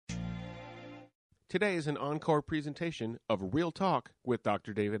Today is an encore presentation of Real Talk with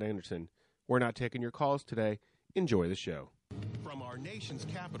Dr. David Anderson. We're not taking your calls today. Enjoy the show. From our nation's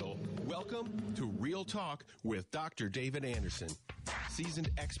capital, welcome to Real Talk with Dr. David Anderson. Seasoned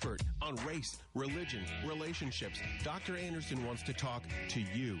expert on race, religion, relationships, Dr. Anderson wants to talk to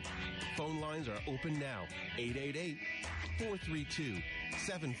you. Phone lines are open now,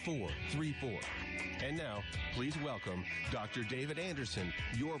 888-432-7434. And now, please welcome Dr. David Anderson,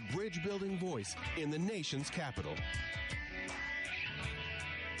 your bridge-building voice in the nation's capital.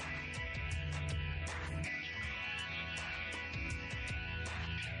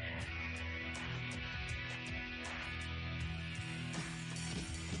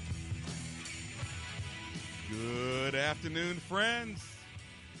 Good afternoon, friends.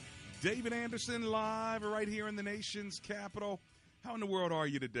 David Anderson live right here in the nation's capital. How in the world are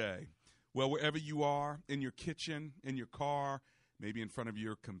you today? Well, wherever you are, in your kitchen, in your car, maybe in front of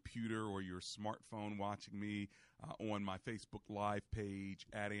your computer or your smartphone watching me on my Facebook Live page,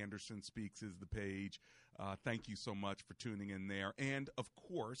 @Anderson Speaks is the page. Thank you so much for tuning in there. And, of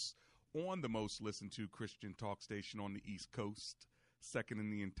course, on the most listened to Christian talk station on the East Coast, second in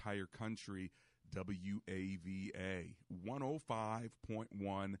the entire country, WAVA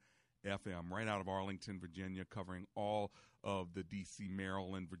 105.1 FM, right out of Arlington, Virginia, covering all of the D.C.,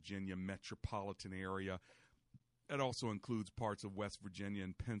 Maryland, Virginia metropolitan area. It also includes parts of West Virginia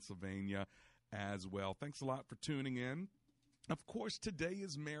and Pennsylvania as well. Thanks a lot for tuning in. Of course, today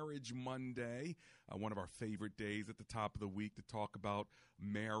is Marriage Monday, one of our favorite days at the top of the week to talk about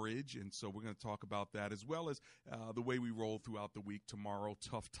marriage. And so we're going to talk about that as well as the way we roll throughout the week. Tomorrow,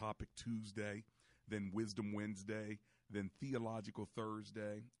 Tough Topic Tuesday, then Wisdom Wednesday, then Theological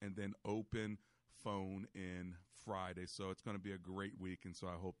Thursday, and then Open Phone in Friday. So it's going to be a great week, and so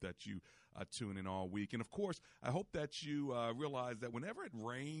I hope that you tune in all week. And, of course, I hope that you realize that whenever it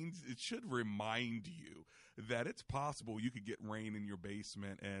rains, it should remind you that it's possible you could get rain in your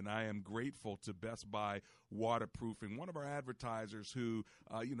basement. And I am grateful to Best Buy Waterproofing, one of our advertisers who,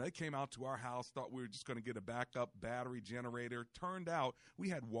 they came out to our house, thought we were just going to get a backup battery generator. Turned out we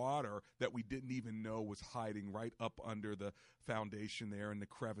had water that we didn't even know was hiding right up under the foundation there in the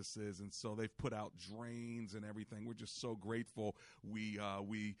crevices. And so they've put out drains and everything. We're just so grateful we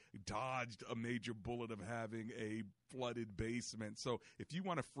dodged a major bullet of having a flooded basement. So if you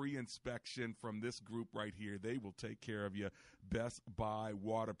want a free inspection from this group right here, they will take care of you. Best Buy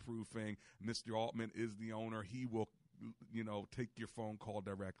Waterproofing. Mr. Altman is the owner. He will take your phone call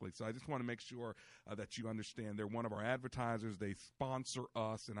directly. So I just want to make sure that you understand they're one of our advertisers. They sponsor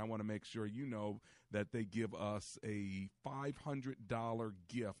us, and I want to make sure you know that they give us a $500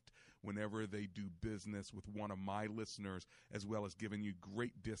 gift whenever they do business with one of my listeners, as well as giving you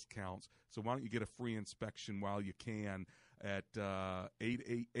great discounts. So why don't you get a free inspection while you can at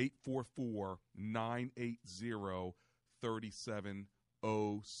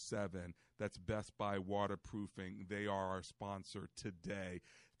 844-980-3707. That's Best Buy Waterproofing. They are our sponsor today.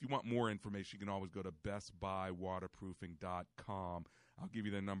 If you want more information, you can always go to bestbuywaterproofing.com. I'll give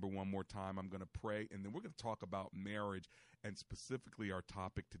you their number one more time. I'm going to pray, and then we're going to talk about marriage, and specifically our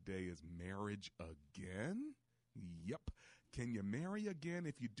topic today is marriage again. Yep. Can you marry again?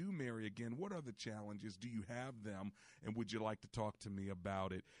 If you do marry again, what are the challenges? Do you have them? And would you like to talk to me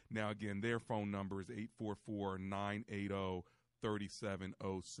about it? Now, again, their phone number is 844-980-3707,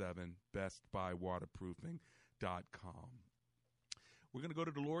 bestbuywaterproofing.com. We're going to go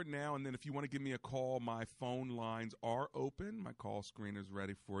to the Lord now, and then if you want to give me a call, my phone lines are open. My call screen is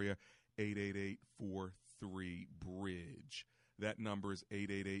ready for you, 888-43-BRIDGE. That number is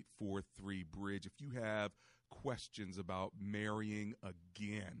 888-43-BRIDGE. If you have questions about marrying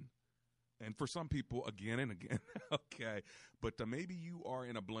again, and for some people, again and again, okay, but maybe you are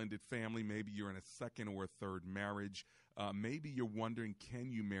in a blended family, maybe you're in a second or a third marriage, maybe you're wondering,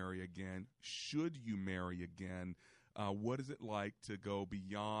 can you marry again? Should you marry again? What is it like to go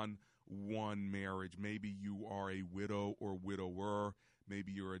beyond one marriage? Maybe you are a widow or widower.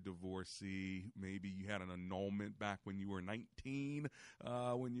 Maybe you're a divorcee. Maybe you had an annulment back when you were 19,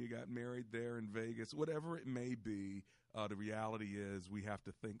 when you got married there in Vegas. Whatever it may be, the reality is we have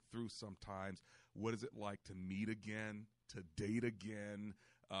to think through sometimes, what is it like to meet again, to date again,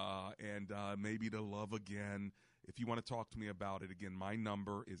 and maybe to love again. If you want to talk to me about it, again, my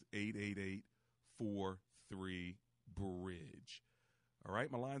number is 888-43-BRIDGE. All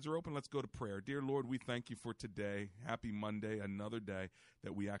right, my lines are open. Let's go to prayer. Dear Lord, we thank you for today. Happy Monday, another day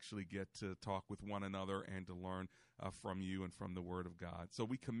that we actually get to talk with one another and to learn from you and from the Word of God. So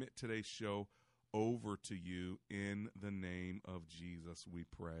we commit today's show over to you in the name of Jesus, we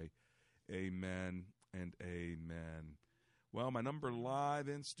pray. Amen and amen. Well, my number live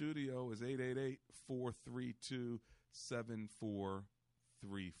in studio is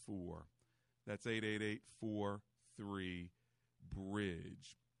 888-432-7434. That's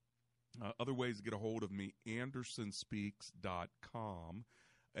 888-43-BRIDGE. Other ways to get a hold of me, AndersonSpeaks.com,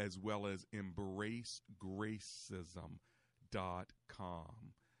 as well as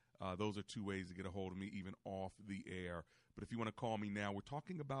EmbraceGracism.com. Those are two ways to get a hold of me, even off the air. But if you want to call me now, we're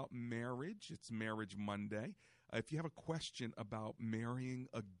talking about marriage. It's Marriage Monday. If you have a question about marrying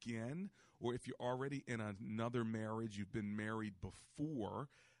again, or if you're already in another marriage, you've been married before,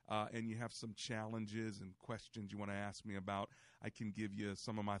 and you have some challenges and questions you want to ask me about, I can give you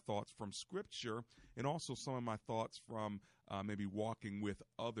some of my thoughts from Scripture and also some of my thoughts from maybe walking with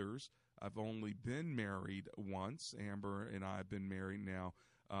others. I've only been married once. Amber and I have been married now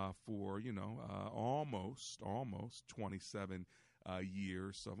for, almost 27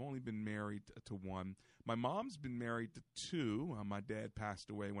 years. So I've only been married to one. My mom's been married to two. My dad passed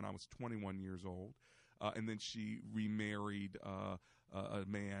away when I was 21 years old. And then she remarried a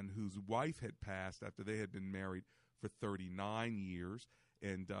man whose wife had passed after they had been married for 39 years.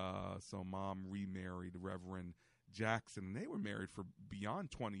 And so Mom remarried Reverend Jackson. And they were married for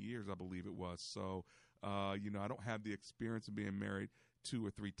beyond 20 years, I believe it was. So, I don't have the experience of being married 2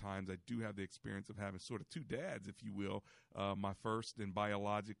 or 3 times. I do have the experience of having sort of two dads, if you will. My first and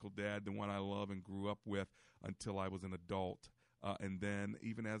biological dad, the one I love and grew up with until I was an adult. And then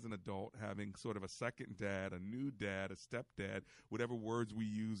even as an adult, having sort of a second dad, a new dad, a stepdad, whatever words we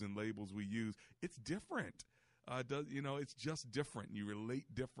use and labels we use, it's different. It's just different. You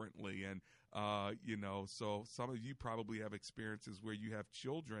relate differently. And, so some of you probably have experiences where you have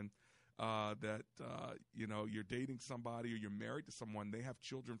children that you're dating somebody or you're married to someone, they have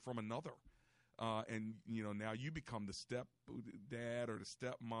children from another. And now you become the step dad or the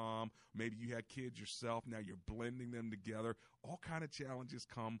stepmom. Maybe you had kids yourself. Now you're blending them together. All kind of challenges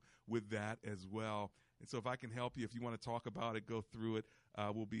come with that as well. And so if I can help you, if you want to talk about it, go through it,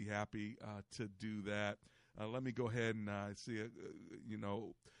 we'll be happy to do that. Let me go ahead and see it,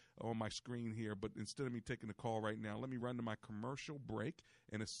 on my screen here. But instead of me taking the call right now, let me run to my commercial break.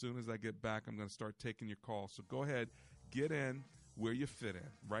 And as soon as I get back, I'm going to start taking your calls. So go ahead, get in where you fit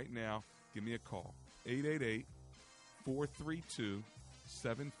in. Right now, give me a call,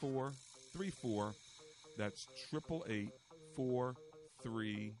 888-432-7434. That's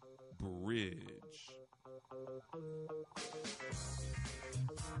 888-43-BRIDGE.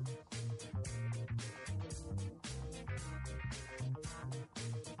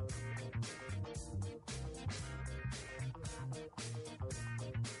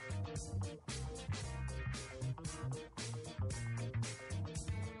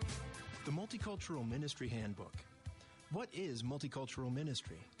 The Multicultural Ministry Handbook. What is multicultural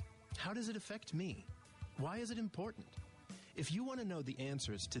ministry? How does it affect me? Why is it important? If you want to know the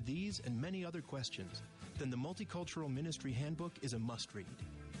answers to these and many other questions, then the Multicultural Ministry Handbook is a must-read.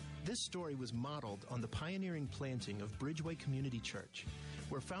 This story was modeled on the pioneering planting of Bridgeway Community Church,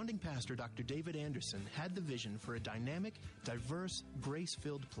 where founding pastor Dr. David Anderson had the vision for a dynamic, diverse,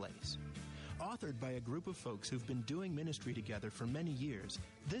 grace-filled place. Authored by a group of folks who've been doing ministry together for many years,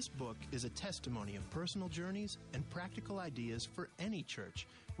 this book is a testimony of personal journeys and practical ideas for any church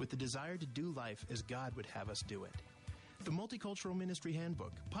with the desire to do life as God would have us do it. The Multicultural Ministry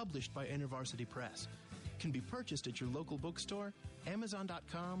Handbook, published by InterVarsity Press, can be purchased at your local bookstore,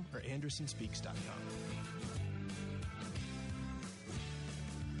 Amazon.com, or AndersonSpeaks.com.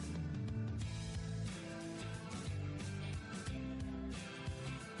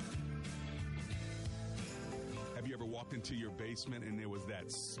 Walked into your basement and there was that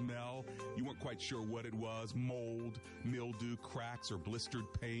smell. You weren't quite sure what it was, mold, mildew, cracks, or blistered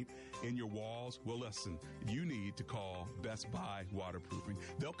paint in your walls. Well, listen, you need to call Best Buy Waterproofing.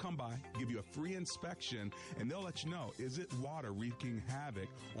 They'll come by, give you a free inspection, and they'll let you know, is it water wreaking havoc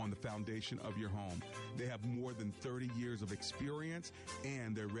on the foundation of your home? They have more than 30 years of experience,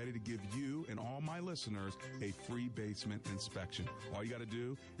 and they're ready to give you and all my listeners a free basement inspection. All you got to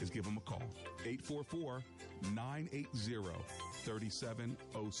do is give them a call,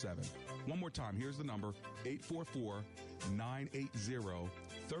 844-980-3707. One more time, here's the number,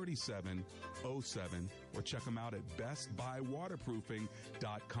 844-980-3707, or check them out at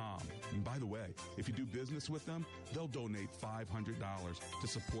bestbuywaterproofing.com. And by the way, if you do business with them, they'll donate $500 to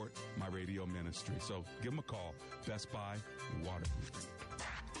support my radio ministry. So give them a call, Best Buy Waterproofing.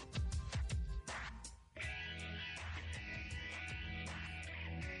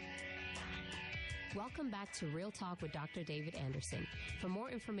 Welcome back to Real Talk with Dr. David Anderson. For more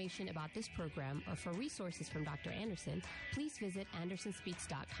information about this program or for resources from Dr. Anderson, please visit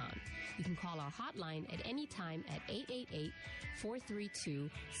andersonspeaks.com. You can call our hotline at any time at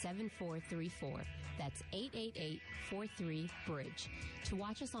 888-432-7434. That's 888-43-BRIDGE. To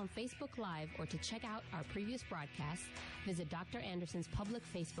watch us on Facebook Live or to check out our previous broadcasts, visit Dr. Anderson's public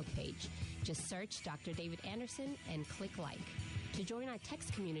Facebook page. Just search Dr. David Anderson and click like. To join our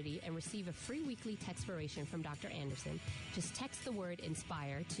text community and receive a free weekly textpiration from Dr. Anderson, just text the word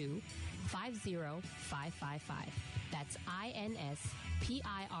INSPIRE to 50555. That's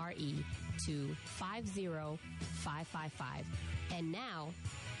INSPIRE to 50555. And now,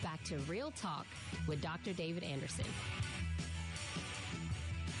 back to Real Talk with Dr. David Anderson.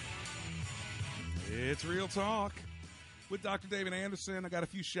 It's Real Talk with Dr. David Anderson. I got a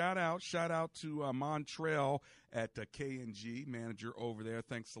few shout-outs. Shout-out to Montrell at K&G, manager over there.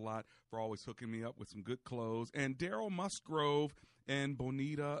 Thanks a lot for always hooking me up with some good clothes. And Daryl Musgrove and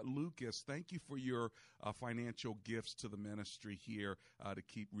Bonita Lucas, thank you for your financial gifts to the ministry here to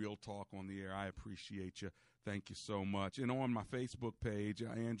keep Real Talk on the air. I appreciate you. Thank you so much. And on my Facebook page,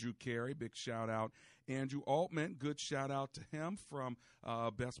 Andrew Carey, big shout-out. Andrew Altman, good shout-out to him from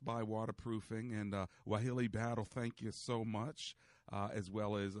Best Buy Waterproofing. And Wahili Battle, thank you so much, as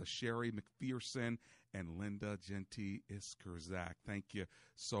well as Sherry McPherson and Linda Genti Iskerzak. Thank you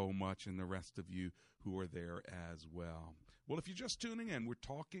so much, and the rest of you who are there as well. Well, if you're just tuning in, we're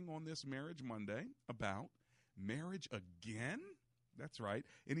talking on this Marriage Monday about marriage again. That's right.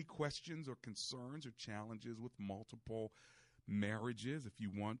 Any questions or concerns or challenges with multiple marriages, if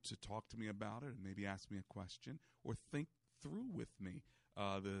you want to talk to me about it and maybe ask me a question or think through with me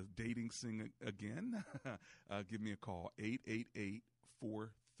the dating thing again, give me a call,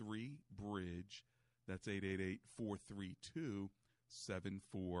 888-43-BRIDGE. That's 888-432-7434.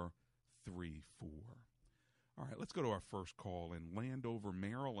 All right, let's go to our first call in Landover,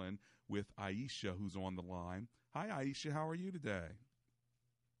 Maryland, with Aisha, who's on the line. Hi, Aisha. How are you today?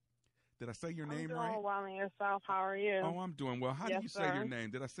 Did I say your name right? I'm doing well, and yourself. How are you? Oh, I'm doing well. How do you say your name?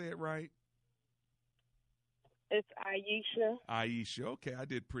 Did I say it right? It's Aisha. Aisha. Okay, I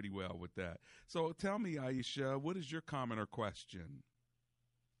did pretty well with that. So tell me, Aisha, what is your comment or question?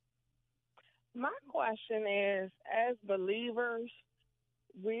 My question is, as believers,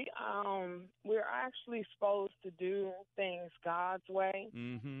 we're actually supposed to do things God's way.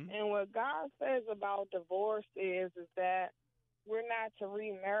 Mm-hmm. And what God says about divorce is that we're not to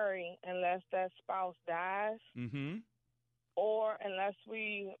remarry unless that spouse dies, Mm-hmm. or unless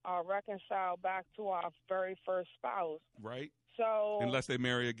we are reconciled back to our very first spouse. Right. So unless they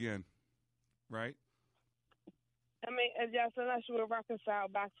marry again, right? I mean, yes, unless we were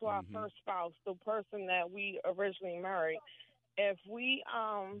reconciled back to our first spouse, the person that we originally married. If we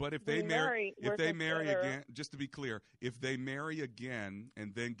but if they marry again, just to be clear, if they marry again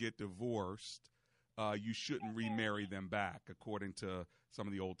and then get divorced, you shouldn't remarry them back, according to some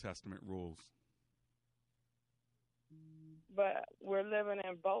of the Old Testament rules. But we're living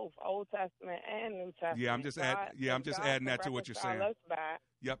in both Old Testament and New Testament. Yeah, I'm just adding that to what you're saying.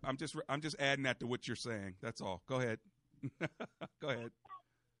 Yep, I'm just adding that to what you're saying. That's all. Go ahead. Go ahead.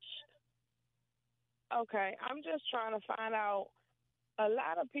 Okay, I'm just trying to find out. A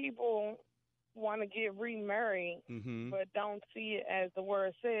lot of people want to get remarried, Mm-hmm. but don't see it as the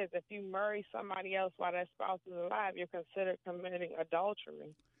word says. If you marry somebody else while that spouse is alive, you're considered committing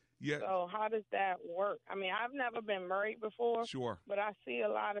adultery. Yeah. So how does that work? I mean, I've never been married before. Sure. But I see a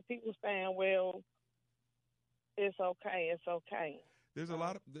lot of people saying, well, it's okay, it's okay. There's a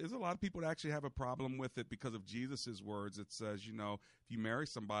lot of people that actually have a problem with it because of Jesus's words. It says, if you marry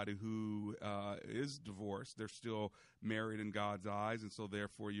somebody who is divorced, they're still married in God's eyes, and so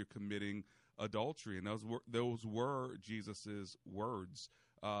therefore you're committing adultery. And those were Jesus's words.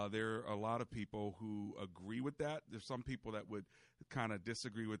 There are a lot of people who agree with that. There's some people that would kind of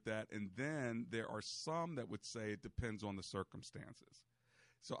disagree with that, and then there are some that would say it depends on the circumstances.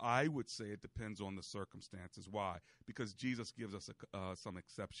 So I would say it depends on the circumstances. Why? Because Jesus gives us some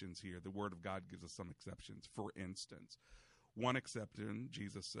exceptions here. The Word of God gives us some exceptions. For instance, one exception,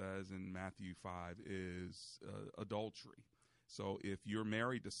 Jesus says in Matthew 5, is adultery. So if you're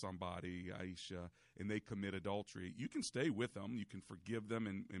married to somebody, Aisha, and they commit adultery, you can stay with them. You can forgive them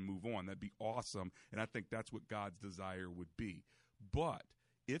and move on. That'd be awesome. And I think that's what God's desire would be. But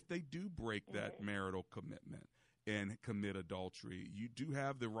if they do break that marital commitment and commit adultery, you do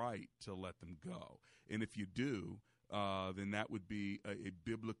have the right to let them go. And if you do, then that would be a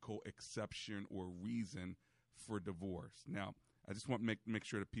biblical exception or reason for divorce. Now, I just want to make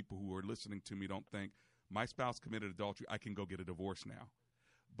sure that people who are listening to me don't think, my spouse committed adultery, I can go get a divorce now.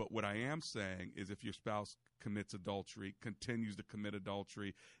 But what I am saying is if your spouse commits adultery, continues to commit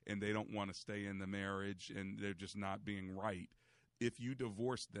adultery, and they don't want to stay in the marriage and they're just not being right, if you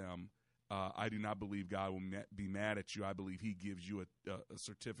divorce them, I do not believe God will be mad at you. I believe he gives you a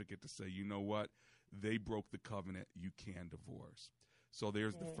certificate to say, you know what, they broke the covenant, you can divorce. So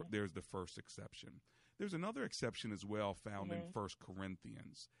there's the first exception. There's another exception as well found in 1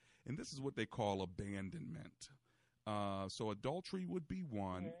 Corinthians, and this is what they call abandonment. So adultery would be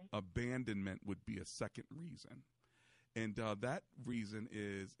one, abandonment would be a second reason. And that reason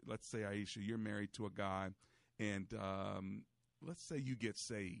is, let's say, Aisha, you're married to a guy, and let's say you get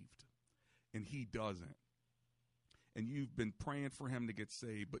saved, and he doesn't. And you've been praying for him to get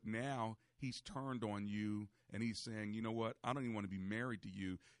saved, but now he's turned on you, and he's saying, you know what, I don't even want to be married to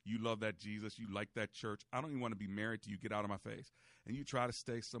you. You love that Jesus. You like that church. I don't even want to be married to you. Get out of my face. And you try to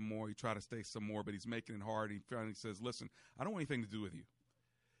stay some more. But he's making it hard. And he finally says, listen, I don't want anything to do with you.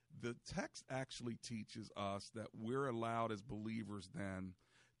 The text actually teaches us that we're allowed as believers then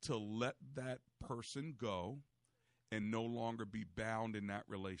to let that person go and no longer be bound in that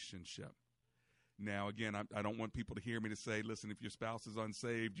relationship. Now, again, I don't want people to hear me to say, listen, if your spouse is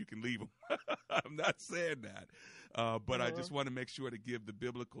unsaved, you can leave them. I'm not saying that. But I just want to make sure to give the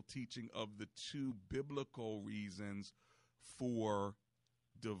biblical teaching of the two biblical reasons for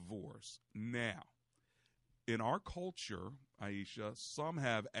divorce. Now, in our culture, Aisha, some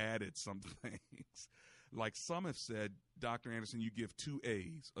have added some things. Like some have said, Dr. Anderson, you give 2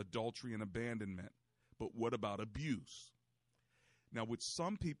 A's, adultery and abandonment. But what about abuse? Now, what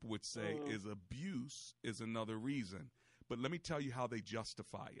some people would say is abuse is another reason. But let me tell you how they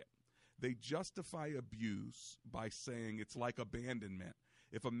justify it. They justify abuse by saying it's like abandonment.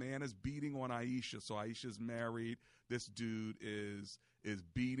 If a man is beating on Aisha, so Aisha's married, this dude is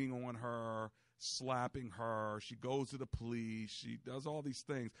beating on her, slapping her, she goes to the police, she does all these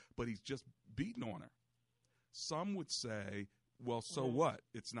things, but he's just beating on her. Some would say, well, so what?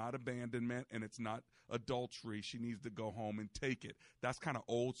 It's not abandonment and it's not adultery. She needs to go home and take it. That's kind of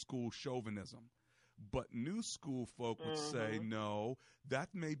old school chauvinism. But new school folk would say, no, that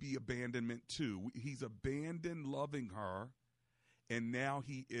may be abandonment too. He's abandoned loving her, and now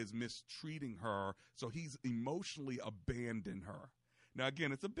he is mistreating her, so he's emotionally abandoned her. Now,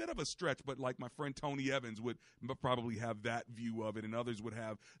 again, it's a bit of a stretch, but like my friend Tony Evans would probably have that view of it, and others would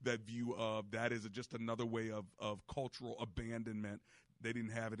have that view of that is just another way of cultural abandonment. They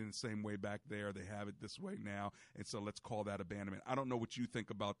didn't have it in the same way back there. They have it this way now, and so let's call that abandonment. I don't know what you think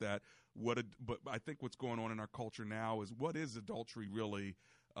about that. But I think what's going on in our culture now is what is adultery really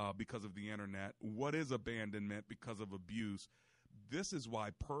because of the internet? What is abandonment because of abuse? This is why,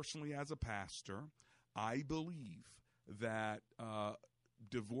 personally, as a pastor, I believe that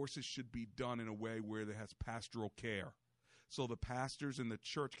divorces should be done in a way where there has pastoral care. So the pastors in the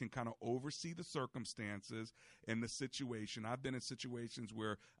church can kind of oversee the circumstances and the situation. I've been in situations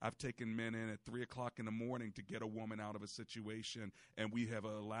where I've taken men in at 3 o'clock in the morning to get a woman out of a situation, and we have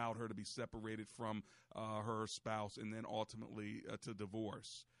allowed her to be separated from her spouse and then ultimately to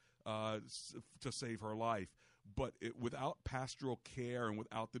divorce to save her life. But without pastoral care and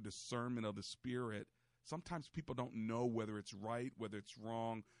without the discernment of the Spirit, sometimes people don't know whether it's right, whether it's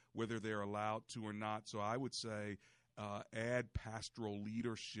wrong, whether they're allowed to or not. So I would say add pastoral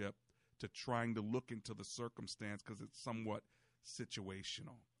leadership to trying to look into the circumstance because it's somewhat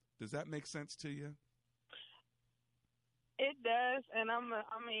situational. Does that make sense to you? It does, and I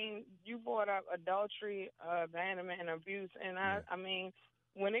mean, you brought up adultery, abandonment, and abuse, and I mean,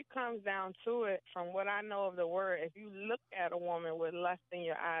 when it comes down to it, from what I know of the word, if you look at a woman with lust in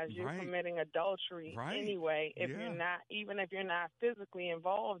your eyes, you're committing adultery anyway. If you're not, even if you're not physically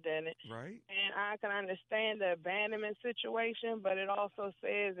involved in it. Right. And I can understand the abandonment situation, but it also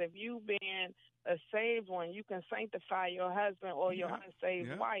says if you being a saved one, you can sanctify your husband or your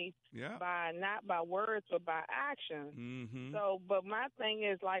unsaved wife by not by words but by actions. Mm-hmm. So, but my thing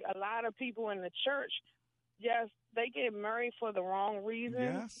is, like, a lot of people in the church, yes, they get married for the wrong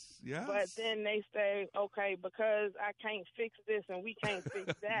reasons. Yes. But then they say, okay, because I can't fix this and we can't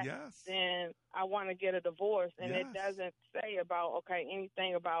fix that, then I want to get a divorce. And it doesn't say about,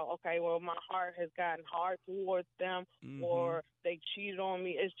 anything about, well, my heart has gotten hard towards them or they cheated on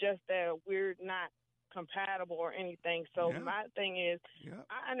me. It's just that we're not compatible or anything. So my thing is,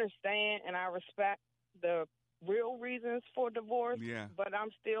 I understand and I respect the real reasons for divorce, but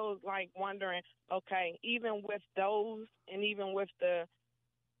I'm still like wondering, even with those and even with the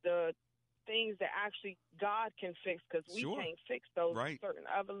things that actually God can fix, because we can't fix those certain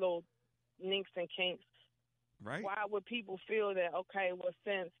other little ninks and kinks. Right. Why would people feel that, well,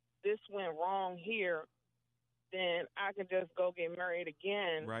 since this went wrong here, then I could just go get married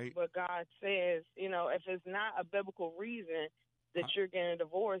again. Right. But God says, if it's not a biblical reason that you're getting a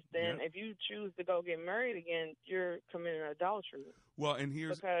divorce, then if you choose to go get married again, you're committing adultery. Well, and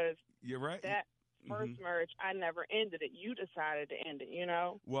because you're right. That first marriage, I never ended it. You decided to end it,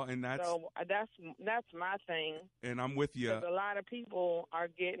 Well, and that's my thing. And I'm with you. A lot of people are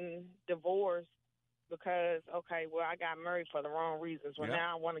getting divorced because, I got married for the wrong reasons. Well,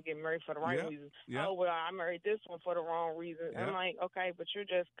 now I want to get married for the right reasons. Oh, well, I married this one for the wrong reasons. I'm like, okay, but you're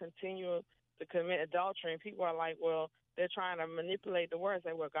just continuing to commit adultery. And people are like, well, they're trying to manipulate the words.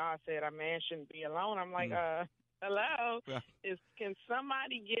 Say, well, God said a man shouldn't be alone. I'm like, hello? Can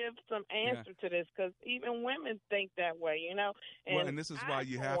somebody give some answer to this? Because even women think that way, And this is why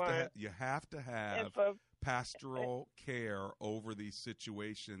you have to have pastoral care over these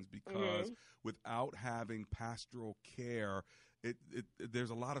situations, because without having pastoral care, there's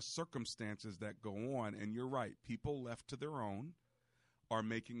a lot of circumstances that go on. And you're right. People left to their own are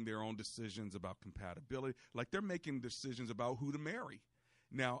making their own decisions about compatibility. Like they're making decisions about who to marry.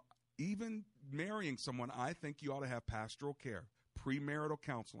 Now, even marrying someone, I think you ought to have pastoral care, premarital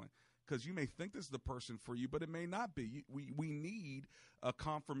counseling, because you may think this is the person for you, but it may not be. We need a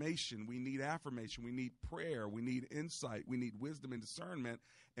confirmation. We need affirmation. We need prayer. We need insight. We need wisdom and discernment.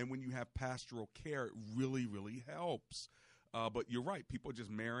 And when you have pastoral care, it really, really helps. But you're right. People are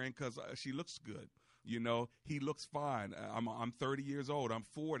just marrying because she looks good. He looks fine. I'm 30 years old. I'm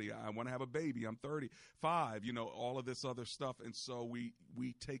 40. I want to have a baby. I'm 35. All of this other stuff. And so we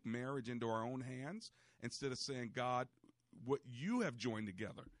take marriage into our own hands instead of saying, God, what you have joined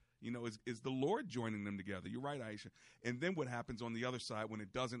together, is the Lord joining them together. You're right, Aisha. And then what happens on the other side when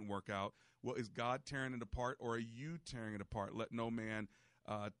it doesn't work out? Well, is God tearing it apart, or are you tearing it apart? Let no man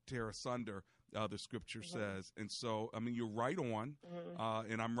tear asunder, the scripture says. And so, you're right on,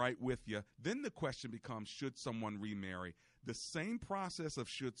 and I'm right with you. Then the question becomes, should someone remarry? The same process of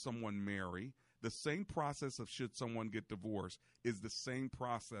should someone marry, the same process of should someone get divorced is the same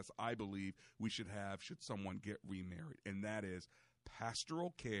process I believe we should have should someone get remarried. And that is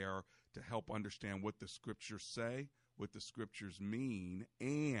pastoral care to help understand what the scriptures say, what the scriptures mean,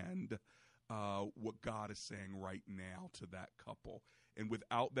 and what God is saying right now to that couple. And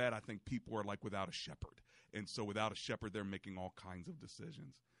without that, I think people are like without a shepherd. And so without a shepherd, they're making all kinds of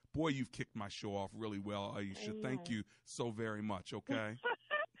decisions. Boy, you've kicked my show off really well, Aisha. Thank you so very much, okay?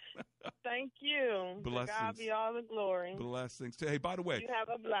 Thank you. Blessings. To God be all the glory. Blessings. Hey, by the way, you have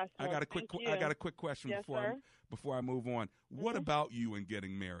a blessing. I got a quick question before I move on. What about you in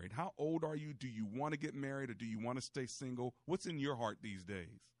getting married? How old are you? Do you want to get married, or do you want to stay single? What's in your heart these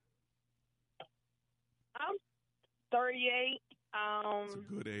days? I'm 38. It's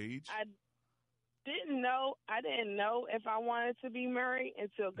a good age. I didn't know if I wanted to be married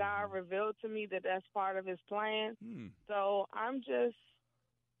until God revealed to me that that's part of his plan. So I'm just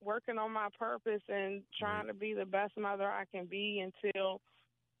working on my purpose and trying to be the best mother I can be until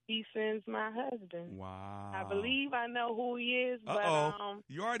he sends my husband. Wow. I believe I know who he is, but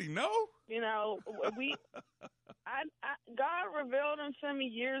you already know? God revealed him to me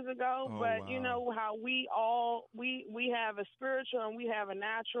years ago, but you know how we have a spiritual and we have a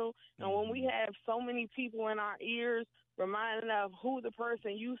natural, and when we have so many people in our ears reminding of who the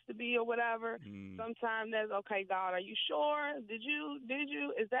person used to be or whatever, sometimes that's, okay, God, are you sure? Did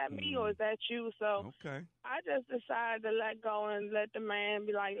you? Is that me or is that you? So I just decided to let go and let the man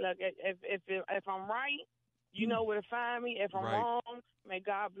be like, look, if I'm right, you know where to find me. If I'm wrong, may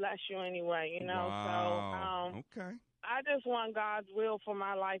God bless you anyway, Wow. So, I just want God's will for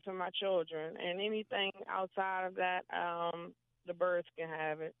my life and my children, and anything outside of that, the birds can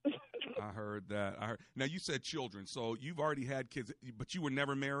have it. I heard that. Now, you said children, so you've already had kids, but you were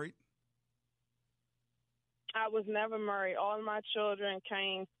never married? I was never married. All of my children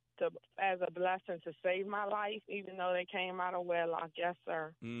came as a blessing to save my life, even though they came out of wedlock. Yes,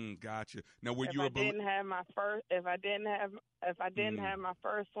 sir. Gotcha. Now, if I didn't have my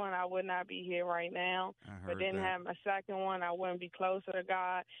first one, I would not be here right now. If I didn't have my second one, I wouldn't be closer to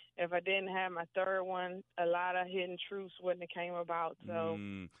God. If I didn't have my third one, a lot of hidden truths wouldn't have came about. So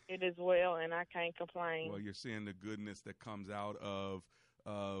it is well, and I can't complain. Well, you're seeing the goodness that comes out of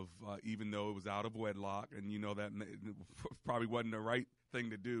even though it was out of wedlock, and that probably wasn't the right thing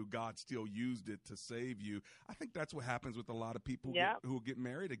to do, God still used it to save you. I think that's what happens with a lot of people who get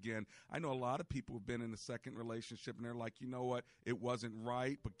married again. I know a lot of people have been in a second relationship and they're like, you know what, it wasn't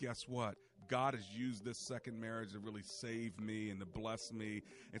right, but guess what? God has used this second marriage to really save me and to bless me.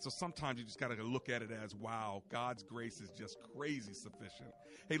 And so sometimes you just got to look at it as, wow, God's grace is just crazy sufficient.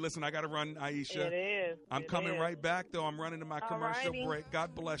 Hey, listen, I got to run, Aisha. It is. I'm coming right back, though. I'm running to my commercial break.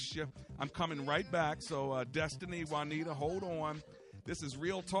 God bless you. I'm coming right back. So, Destiny, Juanita, hold on. This is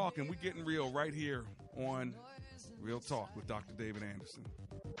Real Talk, and we're getting real right here on Real Talk with Dr. David Anderson.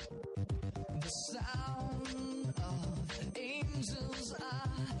 The sound of angels are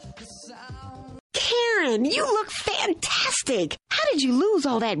the sound. Karen, you look fantastic. How did you lose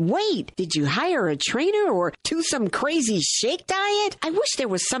all that weight? Did you hire a trainer or do some crazy shake diet? I wish there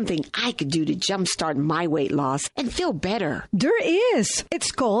was something I could do to jumpstart my weight loss and feel better. There is.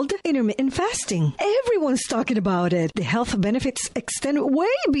 It's called intermittent fasting. Everyone's talking about it. The health benefits extend way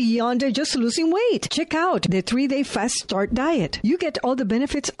beyond just losing weight. Check out the 3-day fast start diet. You get all the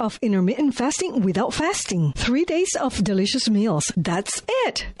benefits of intermittent fasting without fasting. 3 days of delicious meals. That's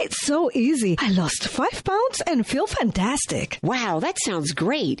it. It's so easy. I lost 5 pounds and feel fantastic. Wow, that sounds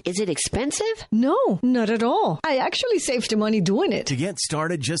great. Is it expensive? No, not at all. I actually saved money doing it. To get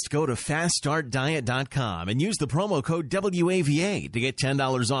started, just go to faststartdiet.com and use the promo code WAVA to get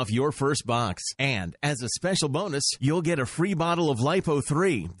 $10 off your first box. And as a special bonus, you'll get a free bottle of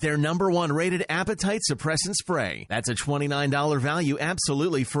Lipo3, their #1 rated appetite suppressant spray. That's a $29 value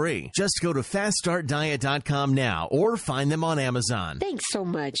absolutely free. Just go to faststartdiet.com now or find them on Amazon. Thanks so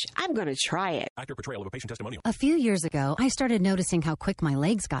much. I'm going to try it. Accurate portrayal of a patient testimonial. A few years ago, I started noticing how quick my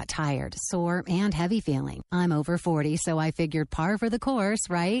legs got tired, sore, and heavy feeling. I'm over 40, so I figured par for the course,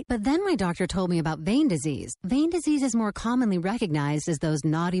 right? But then my doctor told me about vein disease. Vein disease is more commonly recognized as those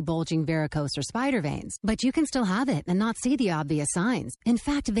naughty, bulging varicose or spider veins. But you can still have it and not see the obvious signs. In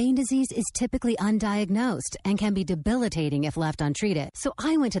fact, vein disease is typically undiagnosed and can be debilitating if left untreated. So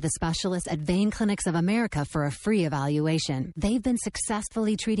I went to the specialists at Vein Clinics of America for a free evaluation. They've been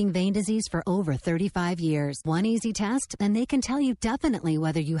successfully treating vein disease for over 35 years. One easy test, and they can tell you definitely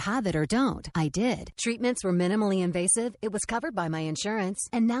whether you have it or don't. I did. Treatments were minimally invasive, it was covered by my insurance,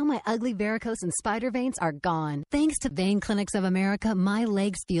 and now my ugly varicose and spider veins are gone. Thanks to Vein Clinics of America, my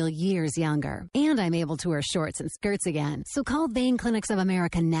legs feel years younger. And I'm able to wear shorts and skirts again. So call Vein Clinics of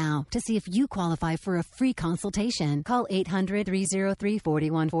America now to see if you qualify for a free consultation. Call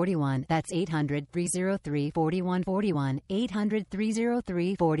 800-303-4141. That's 800-303-4141.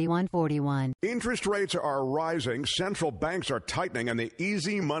 800-303-4141. Interest rates are rising, central banks are tightening, and the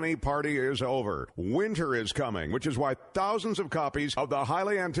easy money party is over. Winter is coming, which is why thousands of copies of the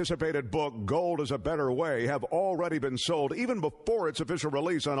highly anticipated book, Gold is a Better Way, have already been sold even before its official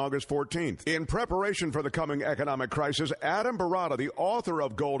release on August 14th. In preparation for the coming economic crisis, Adam Barata, the author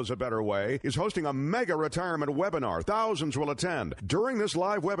of Gold is a Better Way, is hosting a mega retirement webinar. Thousands will attend. During this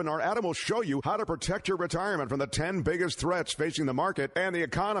live webinar, Adam will show you how to protect your retirement from the 10 biggest threats facing the market and the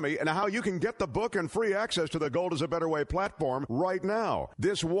economy, and how you can get the book and free access to the Gold is a Better Way platform right now.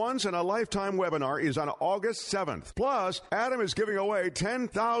 This once-in-a-lifetime webinar is on August 7th. Plus, Adam is giving away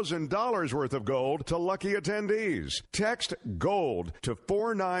 $10,000 worth of gold to lucky attendees. Text GOLD to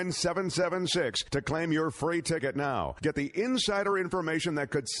 49776 to claim your free ticket now. Get the insider information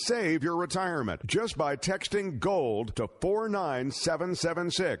that could save your retirement just by texting GOLD to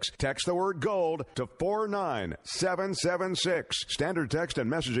 49776. Text the word GOLD to 49776. Standard text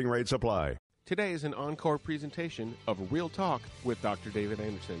and messaging rates apply. Today is an encore presentation of Real Talk with Dr. David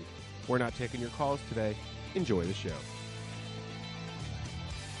Anderson. We're not taking your calls today. Enjoy the show.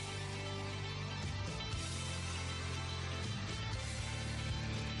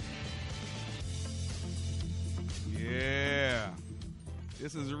 Yeah.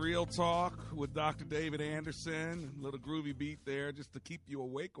 This is Real Talk with Dr. David Anderson. A little groovy beat there just to keep you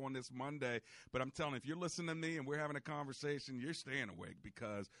awake on this Monday. But I'm telling you, if you're listening to me and we're having a conversation, you're staying awake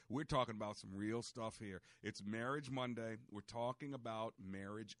because we're talking about some real stuff here. It's Marriage Monday. We're talking about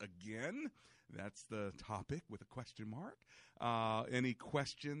marriage again. That's the topic with a question mark. Any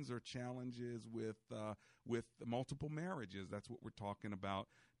questions or challenges with multiple marriages? That's what we're talking about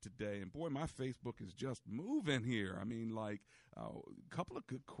today. And boy, my Facebook is just moving here. I mean, like a couple of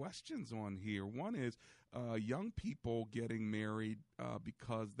good questions on here. One is young people getting married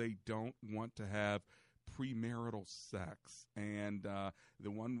because they don't want to have premarital sex. And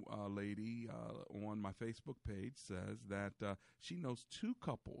the one lady on my Facebook page says that she knows 2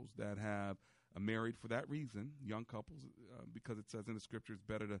 couples that have married for that reason, young couples, because it says in the scripture it's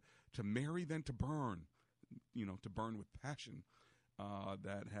better to marry than to burn, to burn with passion.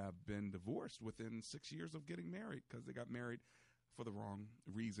 That have been divorced within 6 years of getting married because they got married for the wrong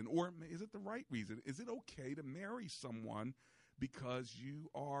reason. Or is it the right reason? Is it okay to marry someone because you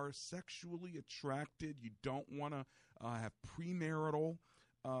are sexually attracted, you don't want to have premarital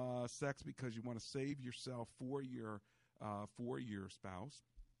sex because you want to save yourself for your spouse.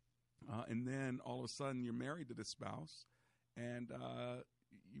 And then all of a sudden you're married to this spouse, and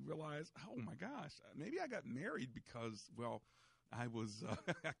you realize, oh my gosh, maybe I got married because, well, I was,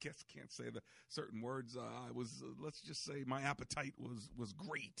 I guess I can't say the certain words. I was, let's just say my appetite was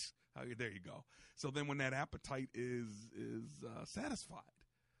great. There you go. So then when that appetite is satisfied,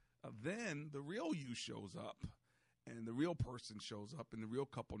 then the real you shows up, and the real person shows up, and the real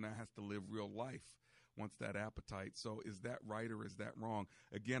couple now has to live real life once that appetite. So is that right or is that wrong?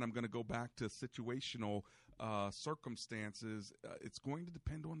 Again, I'm going to go back to situational circumstances. It's going to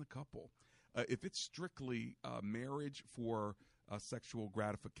depend on the couple. If it's strictly marriage for sexual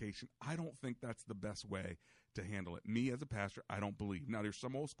gratification, I don't think that's the best way to handle it. Me as a pastor, I don't believe. Now, there's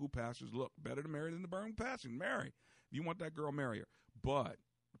some old school pastors, look, better to marry than to burn with passion. Marry. If you want that girl, marry her. But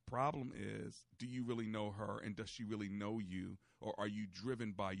the problem is, do you really know her, and does she really know you, or are you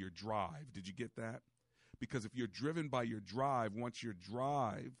driven by your drive? Did you get that? Because if you're driven by your drive, once your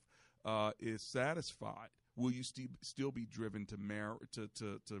drive is satisfied, will you still be driven to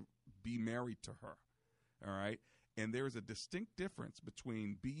be married to her? All right? And there is a distinct difference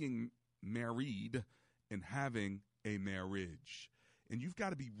between being married and having a marriage. And you've got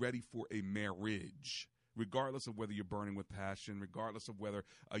to be ready for a marriage, regardless of whether you're burning with passion, regardless of whether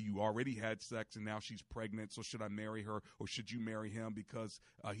you already had sex and now she's pregnant, so should I marry her or should you marry him because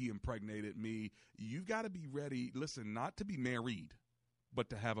he impregnated me? You've got to be ready, listen, not to be married, but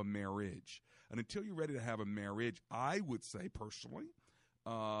to have a marriage. And until you're ready to have a marriage, I would say personally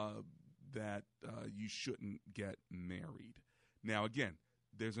that you shouldn't get married. Now, again,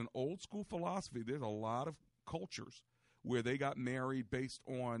 there's an old school philosophy. There's a lot of cultures where they got married based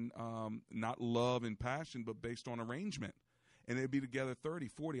on not love and passion, but based on arrangement. And they'd be together 30,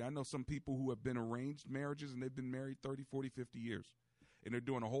 40. I know some people who have been arranged marriages, and they've been married 30, 40, 50 years. And they're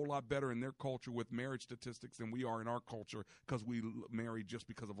doing a whole lot better in their culture with marriage statistics than we are in our culture because we marry just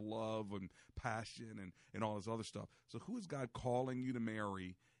because of love and passion and all this other stuff. So who is God calling you to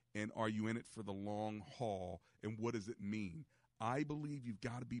marry, and are you in it for the long haul, and what does it mean? I believe you've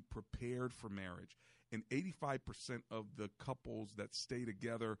got to be prepared for marriage. And 85% of the couples that stay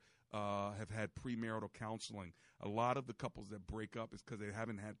together have had premarital counseling. A lot of the couples that break up is because they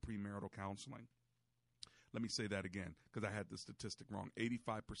haven't had premarital counseling. Let me say that again, because I had the statistic wrong.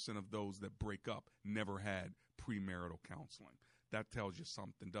 85% of those that break up never had premarital counseling. That tells you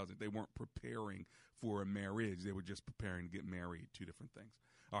something, doesn't it? They weren't preparing for a marriage. They were just preparing to get married. Two different things.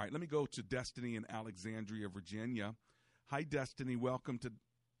 All right, let me go to Destiny in Alexandria, Virginia. Hi, Destiny. Welcome to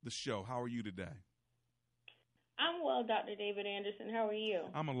the show. How are you today? I'm well, Dr. David Anderson. How are you?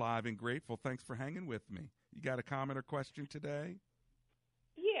 I'm alive and grateful. Thanks for hanging with me. You got a comment or question today?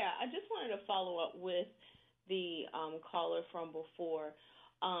 Yeah, I just wanted to follow up with the caller from before.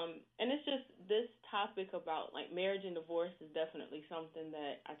 And it's just this topic about like marriage and divorce is definitely something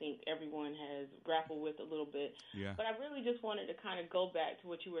that I think everyone has grappled with a little bit. Yeah. But I really just wanted to kind of go back to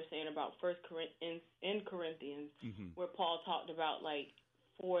what you were saying about Corinthians, mm-hmm. where Paul talked about like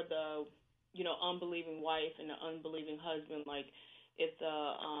for the unbelieving wife and the unbelieving husband, like if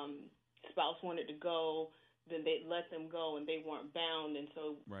the spouse wanted to go, then they'd let them go and they weren't bound. And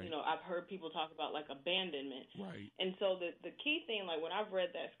so, right. I've heard people talk about like abandonment. Right. And so the key thing, like when I've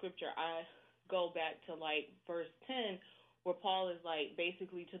read that scripture, I go back to like verse 10 where Paul is like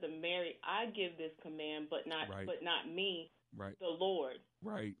basically to the married, I give this command, but not me, right. the Lord.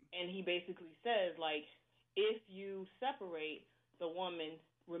 Right. And he basically says like, if you separate, the woman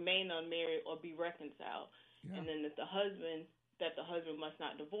remain unmarried or be reconciled. Yeah. And then that the husband must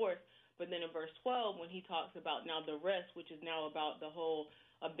not divorce. But then in verse 12, when he talks about now the rest, which is now about the whole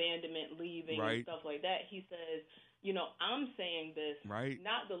abandonment, leaving, right. and stuff like that, he says, I'm saying this, right.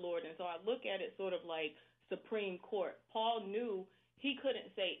 not the Lord. And so I look at it sort of like Supreme Court. Paul knew he couldn't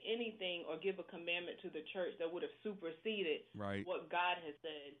say anything or give a commandment to the church that would have superseded right. what God has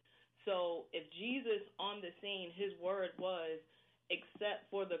said. So if Jesus on the scene, his word was, except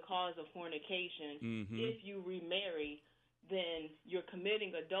for the cause of fornication, mm-hmm. if you remarry, then you're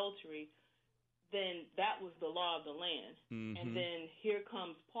committing adultery, then that was the law of the land. Mm-hmm. And then here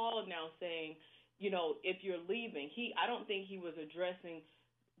comes Paul now saying, if you're leaving, I don't think he was addressing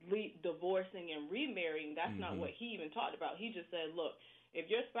divorcing and remarrying. That's mm-hmm. not what he even talked about. He just said, look, if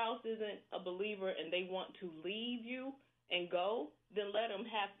your spouse isn't a believer and they want to leave you and go, then let them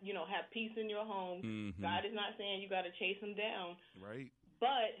have peace in your home. Mm-hmm. God is not saying you got to chase them down. Right.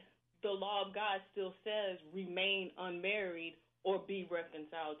 But the law of God still says remain unmarried or be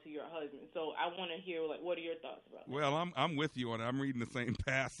reconciled to your husband. So I want to hear, like, what are your thoughts about that? Well, I'm with you on it. I'm reading the same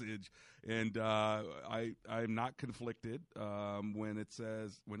passage, and I'm not conflicted when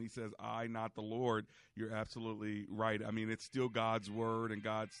he says, "I, not the Lord." You're absolutely right. I mean, it's still God's word, and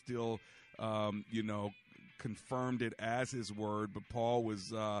God still, confirmed it as His word. But Paul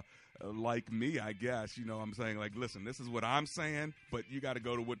was like me, I guess. I'm saying, like, listen, this is what I'm saying, but you got to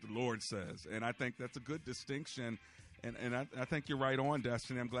go to what the Lord says, and I think that's a good distinction. And I think you're right on,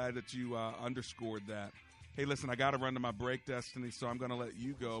 Destiny. I'm glad that you underscored that. Hey, listen, I got to run to my break, Destiny, so I'm going to let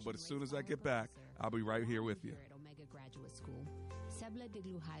you go. But as soon as I get back, I'll be right here with you. At Omega Graduate School, Sebla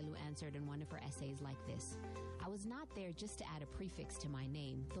Digluhailu answered in one of her essays like this: I was not there just to add a prefix to my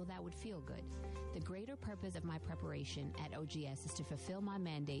name, though that would feel good. The greater purpose of my preparation at OGS is to fulfill my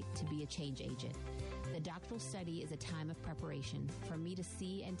mandate to be a change agent. The doctoral study is a time of preparation for me to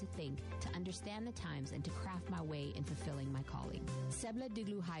see and to think, to understand the times, and to craft my way in fulfilling my calling. Sebla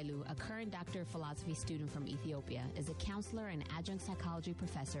Digluhailu, a current Doctor of Philosophy student from Ethiopia, is a counselor and adjunct psychology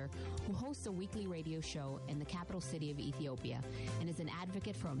professor who hosts a weekly radio show in the capital city of Ethiopia and is an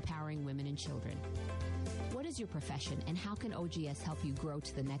advocate for empowering women and children. What is your profession, and how can OGS help you grow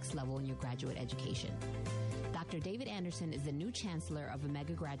to the next level in your graduate education? Dr. David Anderson is the new chancellor of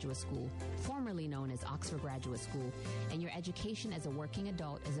Omega Graduate School, formerly known as Oxford Graduate School, and your education as a working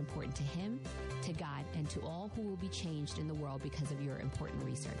adult is important to him, to God, and to all who will be changed in the world because of your important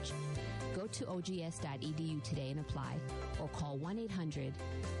research. Go to ogs.edu today and apply, or call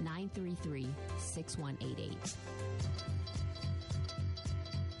 1-800-933-6188.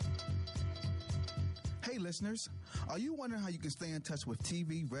 Hey, listeners, are you wondering how you can stay in touch with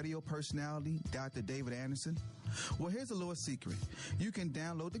TV, radio personality, Dr. David Anderson? Well, here's a little secret. You can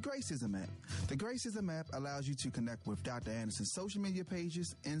download the Gracism app. The Gracism app allows you to connect with Dr. Anderson's social media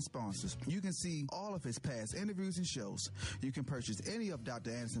pages and sponsors. You can see all of his past interviews and shows. You can purchase any of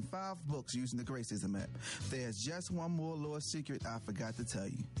Dr. Anderson's 5 books using the Gracism app. There's just one more little secret I forgot to tell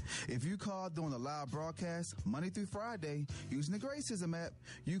you. If you call during a live broadcast, Monday through Friday, using the Gracism app,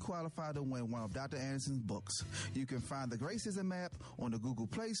 you qualify to win one of Dr. Anderson's books. You can find the Gracism app on the Google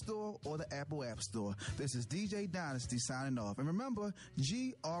Play Store or the Apple App Store. This is DJ Dynasty signing off. And remember,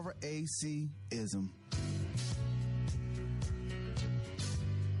 GRAC-ism.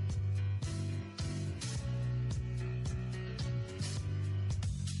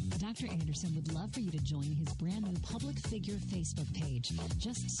 Dr. Anderson would love for you to join his brand new public figure Facebook page.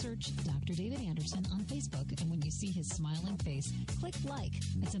 Just search Dr. David Anderson on Facebook, and when you see his smiling face, click like.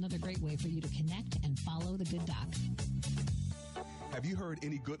 It's another great way for you to connect and follow the good doc. Have you heard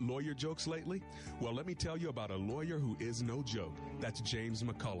any good lawyer jokes lately? Well, let me tell you about a lawyer who is no joke. That's James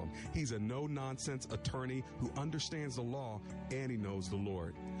McCullum. He's a no-nonsense attorney who understands the law and he knows the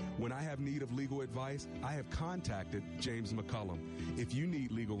Lord. When I have need of legal advice, I have contacted James McCullum. If you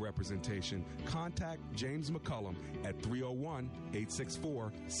need legal representation, contact James McCullum at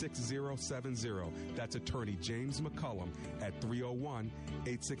 301-864-6070. That's attorney James McCullum at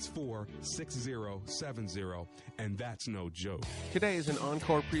 301-864-6070. And that's no joke. Today is an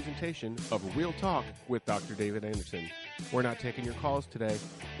encore presentation of Real Talk with Dr. David Anderson. We're not taking your calls today.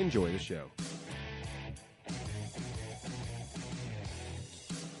 Enjoy the show.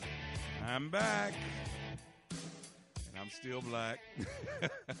 I'm back. And I'm still black.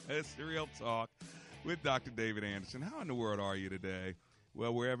 It's Real Talk with Dr. David Anderson. How in the world are you today?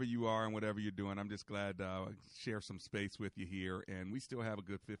 Well, wherever you are and whatever you're doing, I'm just glad to share some space with you here. And we still have a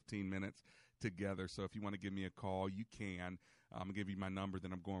good 15 minutes together. So if you want to give me a call, you can. I'm going to give you my number,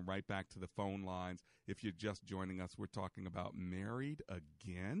 then I'm going right back to the phone lines. If you're just joining us, we're talking about married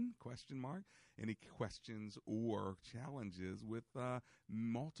again, ? Any questions or challenges with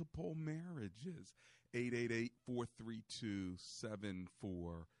multiple marriages?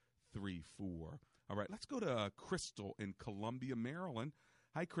 888-432-7434. All right, let's go to Crystal in Columbia, Maryland.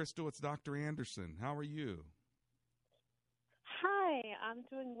 Hi, Crystal. It's Dr. Anderson. How are you? Hi, I'm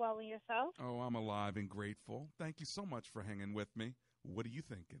doing well, and yourself? Oh, I'm alive and grateful. Thank you so much for hanging with me. What are you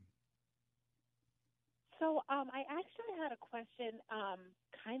thinking? So I actually had a question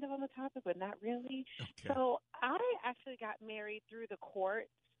kind of on the topic, but not really. Okay. So I actually got married through the court,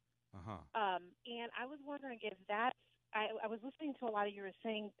 Uh-huh. and I was wondering if that's – I was listening to a lot of you were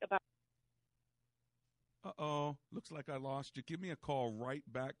saying about – Uh-oh. Looks like I lost you. Give me a call right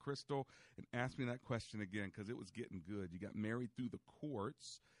back, Crystal, and ask me that question again because it was getting good. You got married through the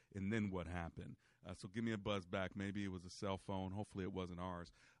courts, and then what happened? So give me a buzz back. Maybe it was a cell phone. Hopefully it wasn't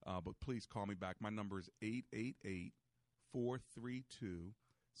ours. But please call me back. My number is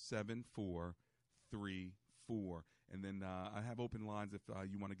 888-432-7434. And then I have open lines if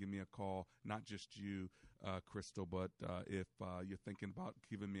you want to give me a call, not just you, Crystal, but if you're thinking about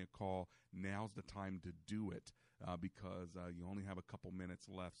giving me a call, now's the time to do it because you only have a couple minutes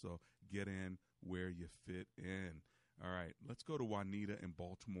left. So get in where you fit in. All right, let's go to Juanita in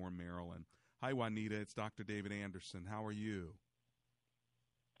Baltimore, Maryland. Hi, Juanita. It's Dr. David Anderson. How are you?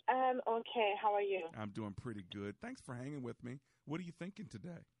 I'm okay. How are you? I'm doing pretty good. Thanks for hanging with me. What are you thinking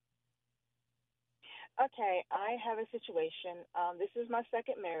today? Okay, I have a situation. This is my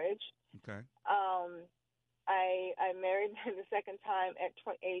second marriage. Okay. I married the second time at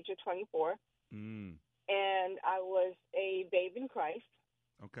age of 24. Mm. And I was a babe in Christ.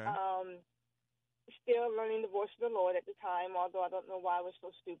 Okay. Still learning the voice of the Lord at the time, although I don't know why I was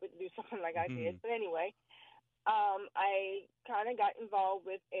so stupid to do something like I did. But anyway, I kind of got involved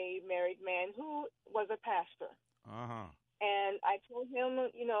with a married man who was a pastor. Uh-huh. And I told him,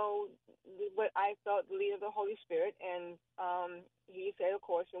 you know, what I felt the lead of the Holy Spirit. And he said, of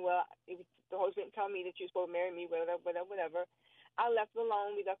course, and well, the Holy Spirit told me that you're supposed to marry me, whatever. I left it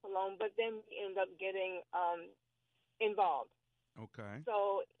alone. We left it alone. But then we ended up getting involved. Okay.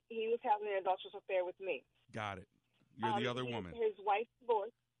 So he was having an adulterous affair with me. Got it. You're the other woman. His wife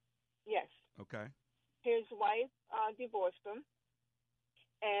divorced. Yes. Okay. His wife divorced him.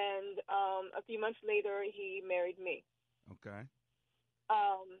 And a few months later, he married me. Okay.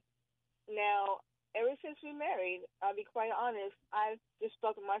 Now, ever since we married, I'll be quite honest, I've just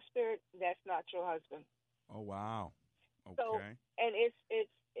felt in my spirit, that's not your husband. Oh, wow. Okay. So, and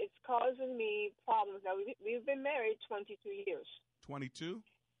it's causing me problems. Now, we've been married 22 years. 22?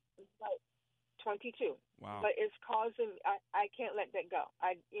 But 22. Wow. But it's causing, I can't let that go.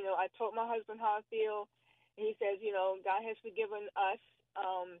 I told my husband how I feel, and he says, you know, God has forgiven us,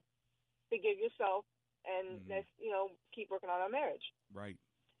 forgive yourself, and let's, you know, keep working on our marriage. Right.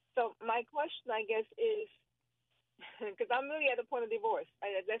 So my question, I guess, is, because I'm really at the point of divorce.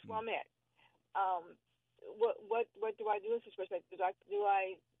 That's where I'm at. What do I do in this situation?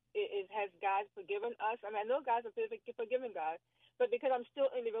 Has God forgiven us? I mean, I know God's a forgiving God, but because I'm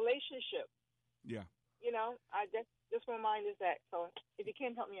still in the relationship. Yeah. You know, that's where my mind is at. So if you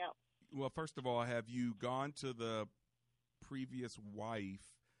can help me out. Well, first of all, have you gone to the previous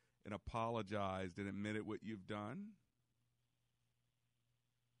wife and apologized and admitted what you've done?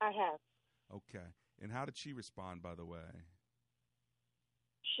 I have. Okay. And how did she respond, by the way?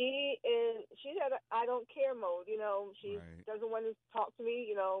 She's at a I don't care mode, you know. She doesn't want to talk to me,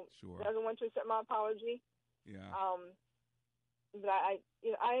 you know. Sure. Doesn't want to accept my apology. Yeah. But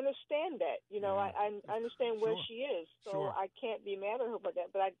I understand that, you know. I understand where she is, so I can't be mad at her about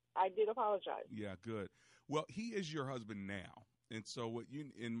that. But I did apologize. Yeah, good. Well, he is your husband now. And so what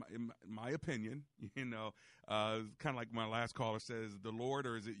in my opinion, you know, kind of like my last caller says, the Lord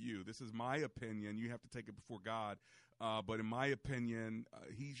or is it you? This is my opinion. You have to take it before God. But in my opinion,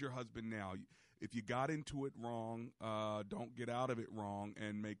 he's your husband now. If you got into it wrong, don't get out of it wrong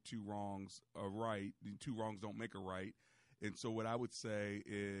and make two wrongs right. Two wrongs don't make a right. And so what I would say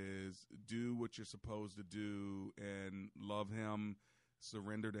is do what you're supposed to do and love him,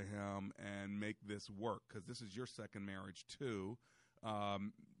 surrender to him, and make this work, because this is your second marriage too,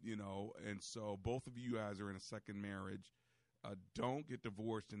 you know, and so both of you guys are in a second marriage. Don't get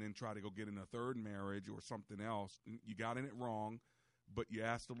divorced and then try to go get in a third marriage or something else. You got in it wrong, but you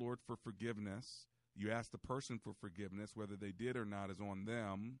ask the Lord for forgiveness. You ask the person for forgiveness. Whether they did or not is on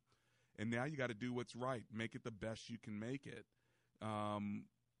them. And now you got to do what's right. Make it the best you can make it.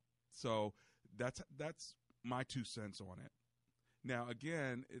 So that's my 2 cents on it. Now,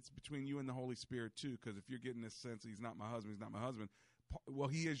 again, it's between you and the Holy Spirit, too, because if you're getting this sense he's not my husband, well,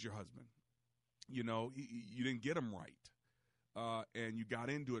 he is your husband. You know, you didn't get him right, and you got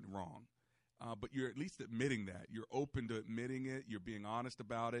into it wrong. But you're at least admitting that. You're open to admitting it. You're being honest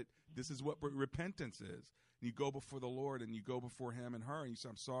about it. This is what repentance is. And you go before the Lord, and you go before him and her, and you say,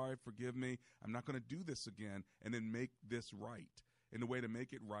 I'm sorry, forgive me. I'm not going to do this again, and then make this right. And the way to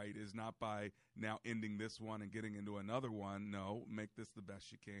make it right is not by now ending this one and getting into another one. No, make this the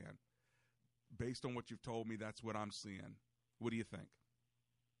best you can. Based on what you've told me, that's what I'm seeing. What do you think?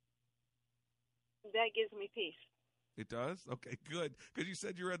 That gives me peace. It does? Okay, good. Because you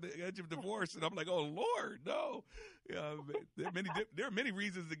said you're at the edge of divorce, and I'm like, oh, Lord, no. There are many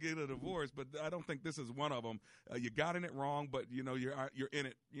reasons to get a divorce, but I don't think this is one of them. You got in it wrong, but, you know, you're in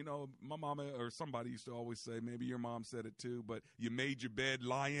it. You know, my mama or somebody used to always say, maybe your mom said it too, but you made your bed,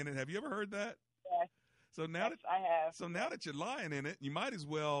 lie in it. Have you ever heard that? Yes. So now I have. So now that you're lying in it, you might as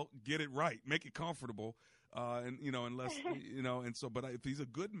well get it right, make it comfortable, and, you know, unless, you know, and so, but if he's a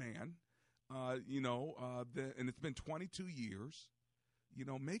good man, you know, and it's been 22 years, you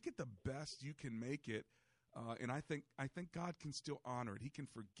know, make it the best you can make it. And I think God can still honor it. He can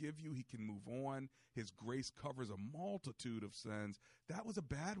forgive you. He can move on. His grace covers a multitude of sins. That was a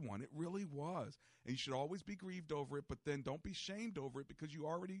bad one. It really was. And you should always be grieved over it, but then don't be shamed over it, because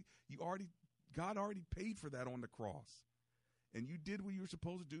God already paid for that on the cross. And you did what you were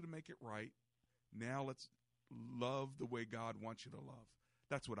supposed to do to make it right. Now let's love the way God wants you to love.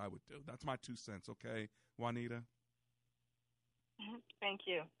 That's what I would do. That's my 2 cents, okay, Juanita? Thank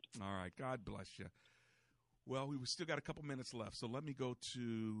you. All right. God bless you. Well, we still got a couple minutes left, so let me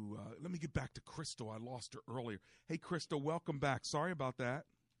get back to Crystal. I lost her earlier. Hey, Crystal, welcome back. Sorry about that.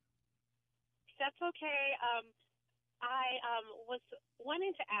 That's okay. I was wanting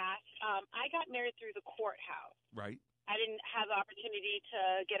to ask, I got married through the courthouse. Right. I didn't have the opportunity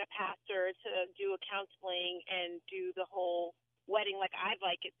to get a pastor to do a counseling and do the whole wedding like I'd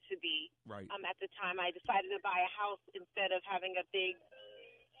like it to be. Right. At the time, I decided to buy a house instead of having a big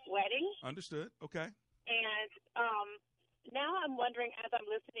wedding. Understood. Okay. And now I'm wondering, as I'm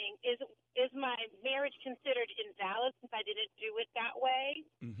listening, is my marriage considered invalid since I didn't do it that way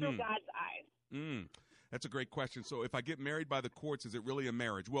through God's eyes? That's a great question. So if I get married by the courts, is it really a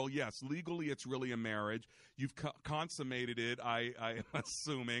marriage? Well, yes, legally it's really a marriage. You've consummated it, I am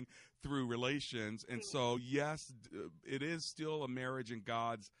assuming, through relations. And so, yes, it is still a marriage in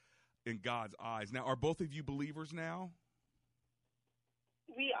God's eyes. Now, are both of you believers now?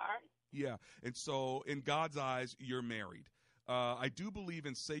 We are. Yeah. And so in God's eyes, you're married. I do believe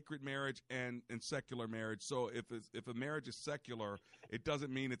in sacred marriage and secular marriage. So if a marriage is secular, it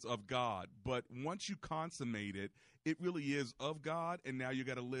doesn't mean it's of God. But once you consummate it, it really is of God, and now you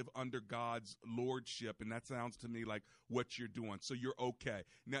got to live under God's lordship, and that sounds to me like what you're doing. So you're okay.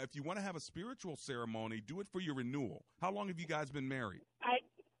 Now, if you want to have a spiritual ceremony, do it for your renewal. How long have you guys been married?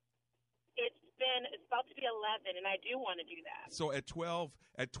 It's about to be 11, and I do want to do that. So at 12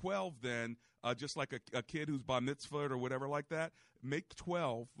 then, just like a kid who's bar mitzvahed or whatever like that, make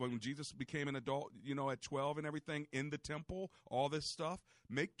 12, when Jesus became an adult, at 12 and everything, in the temple, all this stuff,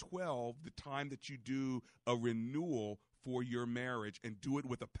 make 12 the time that you do a renewal for your marriage, and do it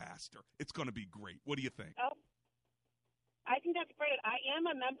with a pastor. It's going to be great. What do you think? Oh, I think that's great. I am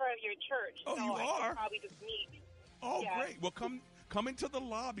a member of your church. Oh, so you I are? could probably just meet. Oh, yeah. Great. Well, come into the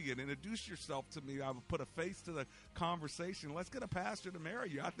lobby and introduce yourself to me. I will put a face to the conversation. Let's get a pastor to marry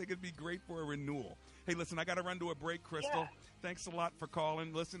you. I think it'd be great for a renewal. Hey, listen, I got to run to a break, Crystal. Yeah. Thanks a lot for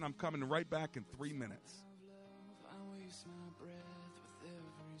calling. Listen, I'm coming right back in 3 minutes. I waste my breath with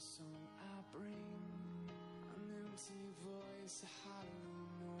every song I bring. An empty voice, a hollow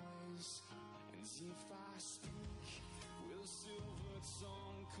noise. And if I speak, will silver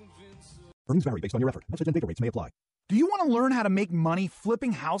tongue convince her? Earnings vary based on your effort. Message and data rates may apply. Do you want to learn how to make money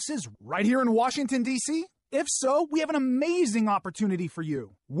flipping houses right here in Washington, D.C.? If so, we have an amazing opportunity for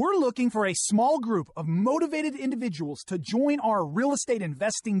you. We're looking for a small group of motivated individuals to join our real estate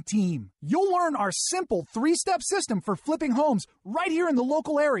investing team. You'll learn our simple 3-step system for flipping homes right here in the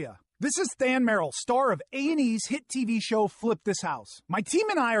local area. This is Than Merrill, star of A&E's hit TV show Flip This House. My team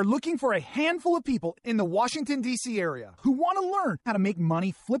and I are looking for a handful of people in the Washington, D.C. area who want to learn how to make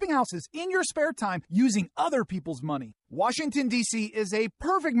money flipping houses in your spare time using other people's money. Washington, D.C. is a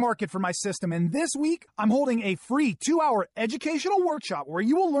perfect market for my system, and this week I'm holding a free 2-hour educational workshop where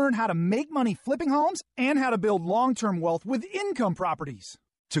you will learn how to make money flipping homes and how to build long-term wealth with income properties.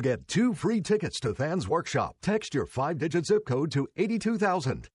 To get 2 free tickets to Than's workshop, text your 5-digit zip code to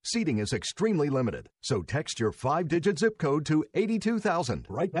 82,000. Seating is extremely limited, so text your 5-digit zip code to 82,000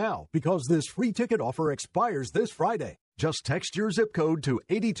 right now, because this free ticket offer expires this Friday. Just text your zip code to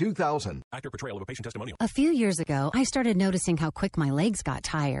 82,000. Accurate portrayal of a patient testimonial. A few years ago, I started noticing how quick my legs got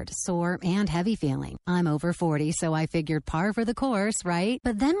tired, sore, and heavy feeling. I'm over 40, so I figured par for the course, right?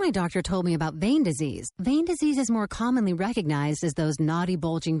 But then my doctor told me about vein disease. Vein disease is more commonly recognized as those naughty,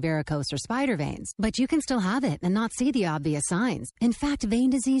 bulging varicose or spider veins. But you can still have it and not see the obvious signs. In fact,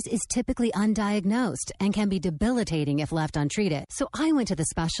 vein disease is typically undiagnosed and can be debilitating if left untreated. So I went to the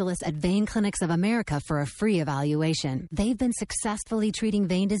specialists at Vein Clinics of America for a free evaluation. They've been successfully treating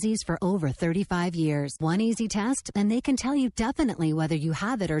vein disease for over 35 years. One easy test, and they can tell you definitely whether you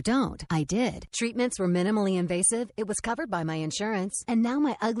have it or don't. I did. Treatments were minimally invasive, it was covered by my insurance, and now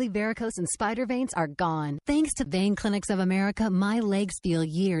my ugly varicose and spider veins are gone. Thanks to Vein Clinics of America, my legs feel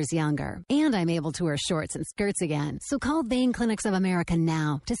years younger, and I'm able to wear shorts and skirts again. So call Vein Clinics of America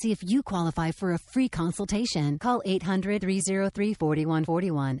now to see if you qualify for a free consultation. Call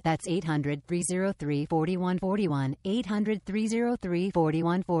 800-303-4141. That's 800-303-4141.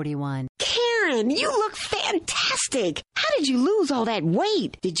 800-303-4141. Karen, you look fantastic. How did you lose all that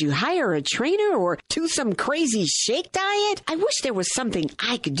weight? Did you hire a trainer or do some crazy shake diet? I wish there was something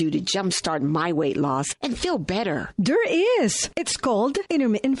I could do to jumpstart my weight loss and feel better. There is. It's called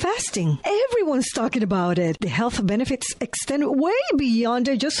intermittent fasting. Everyone's talking about it. The health benefits extend way beyond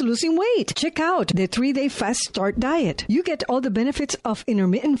just losing weight. Check out the 3-day fast start diet. You get all the benefits of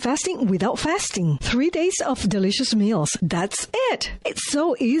intermittent fasting without fasting. 3 days of delicious meals. That's it. It's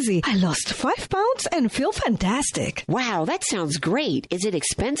so easy. I lost 5 pounds and feel fantastic. Wow, that sounds great. Is it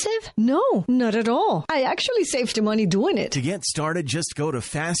expensive? No, not at all. I actually saved money doing it. To get started, just go to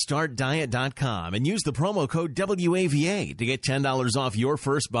faststartdiet.com and use the promo code WAVA to get $10 off your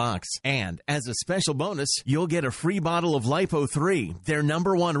first box. And as a special bonus, you'll get a free bottle of Lipo3, their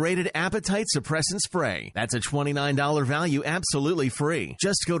 #1 rated appetite suppressant spray. That's a $29 value absolutely free.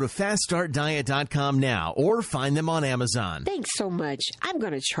 Just go to faststartdiet.com now or find them on Amazon. Thanks so much. I'm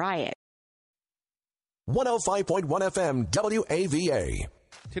going to try it. 105.1 FM WAVA.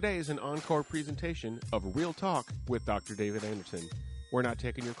 Today is an encore presentation of Real Talk with Dr. David Anderson. We're not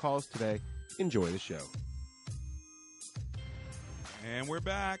taking your calls today. Enjoy the show. And we're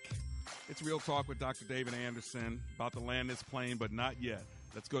back. It's Real Talk with Dr. David Anderson. About to land this plane, but not yet.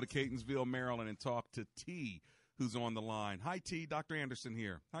 Let's go to Catonsville, Maryland, and talk to T, who's on the line. Hi, T. Dr. Anderson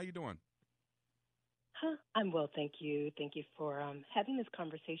here. How you doing? I'm well, thank you. Thank you for having this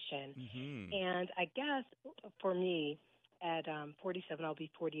conversation. Mm-hmm. And I guess for me, at 47, I'll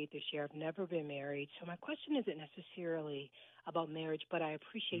be 48 this year. I've never been married. So my question isn't necessarily about marriage, but I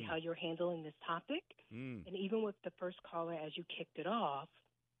appreciate how you're handling this topic. And even with the first caller, as you kicked it off,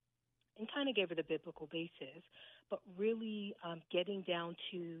 and kind of gave her the biblical basis, but really getting down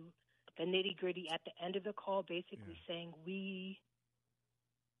to the nitty-gritty at the end of the call, basically saying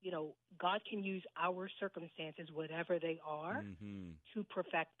God can use our circumstances, whatever they are, to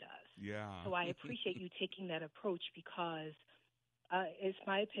perfect us. Yeah. So I appreciate you taking that approach because it's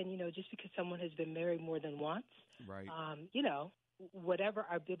my opinion, just because someone has been married more than once, right? Whatever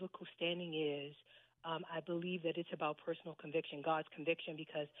our biblical standing is, I believe that it's about personal conviction, God's conviction,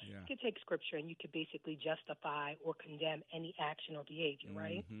 because you could take Scripture and you could basically justify or condemn any action or behavior,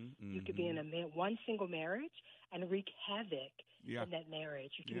 right? You could be in one single marriage and wreak havoc in that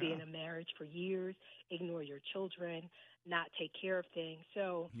marriage. You can be in a marriage for years, ignore your children, not take care of things.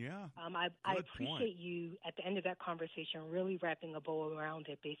 So I appreciate you at the end of that conversation really wrapping a bow around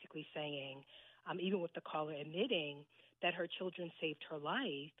it, basically saying, even with the caller admitting that her children saved her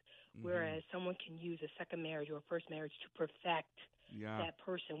life, whereas someone can use a second marriage or a first marriage to perfect that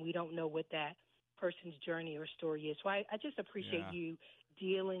person. We don't know what that person's journey or story is. So I just appreciate you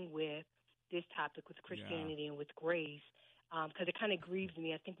dealing with this topic with Christianity and with grace, because it kind of grieves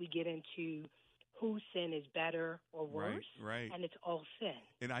me. I think we get into whose sin is better or worse, right. And it's all sin.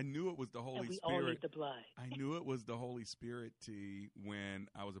 And I knew it was the Holy and we Spirit. all need the blood. I knew it was the Holy Spirit, T, when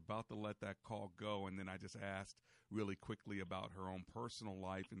I was about to let that call go, and then I just asked really quickly about her own personal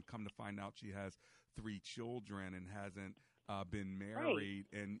life, and come to find out she has 3 children and hasn't been married,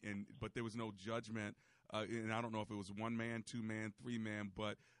 but there was no judgment, and I don't know if it was 1 man, 2 man, 3 man,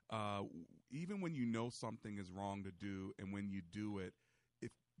 but even when you know something is wrong to do, and when you do it,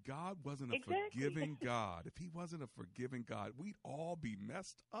 if God wasn't a forgiving God, if he wasn't a forgiving God, we'd all be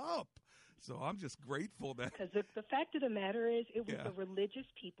messed up. So I'm just grateful that... Because the fact of the matter is, it was the religious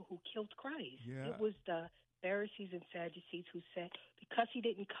people who killed Christ. It was the Pharisees and Sadducees who said because he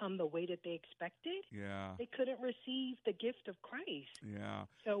didn't come the way that they expected, they couldn't receive the gift of Christ.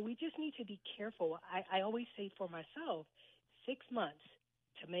 So we just need to be careful. I always say for myself, 6 months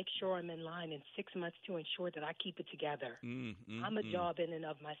to make sure I'm in line, and 6 months to ensure that I keep it together. I'm a job in and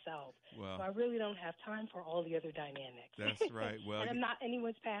of myself. Well, so I really don't have time for all the other dynamics. That's right. Well, and I'm not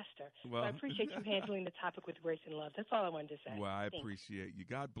anyone's pastor. Well, so I appreciate you handling the topic with grace and love. That's all I wanted to say. Well, I appreciate you.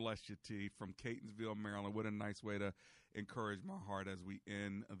 God bless you, T, from Catonsville, Maryland. What a nice way to encourage my heart as we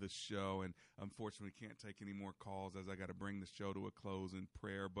end the show. And unfortunately, can't take any more calls as I got to bring the show to a close in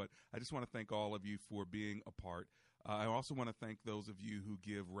prayer. But I just want to thank all of you for being a part. I also want to thank those of you who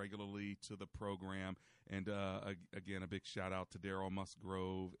give regularly to the program. And again, a big shout out to Daryl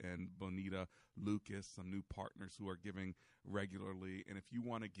Musgrove and Bonita Lucas, some new partners who are giving regularly. And if you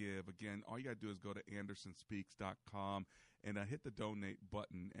want to give, again, all you got to do is go to andersonspeaks.com and hit the donate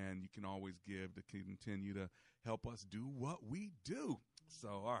button. And you can always give to continue to help us do what we do. So,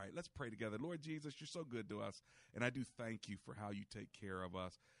 all right, let's pray together. Lord Jesus, you're so good to us. And I do thank you for how you take care of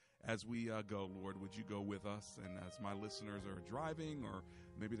us. As we go, Lord, would you go with us? And as my listeners are driving, or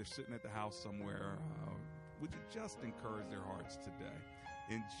maybe they're sitting at the house somewhere, would you just encourage their hearts today?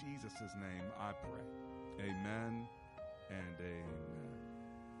 In Jesus' name I pray. Amen and amen.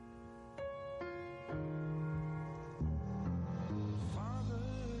 Father,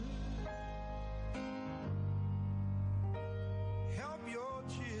 help your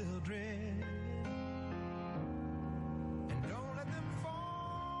children and don't let them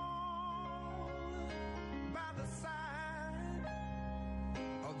fall by the side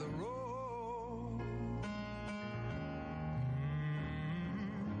of the road,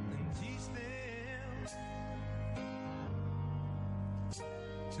 and teach them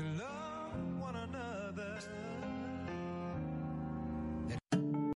to love